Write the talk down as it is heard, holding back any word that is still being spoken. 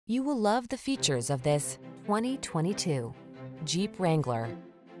You will love the features of this 2022 Jeep Wrangler.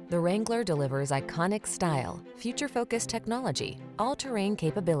 The Wrangler delivers iconic style, future-focused technology, all-terrain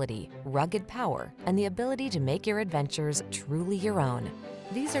capability, rugged power, and the ability to make your adventures truly your own.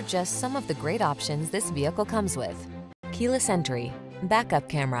 These are just some of the great options this vehicle comes with: keyless entry, backup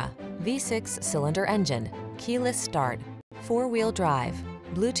camera, V6 cylinder engine, keyless start, four-wheel drive,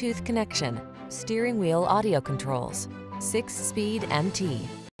 Bluetooth connection, steering wheel audio controls, 6-speed MT,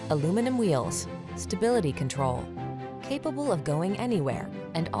 aluminum wheels, stability control. Capable of going anywhere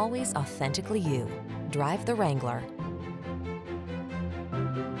and always authentically you. Drive the Wrangler.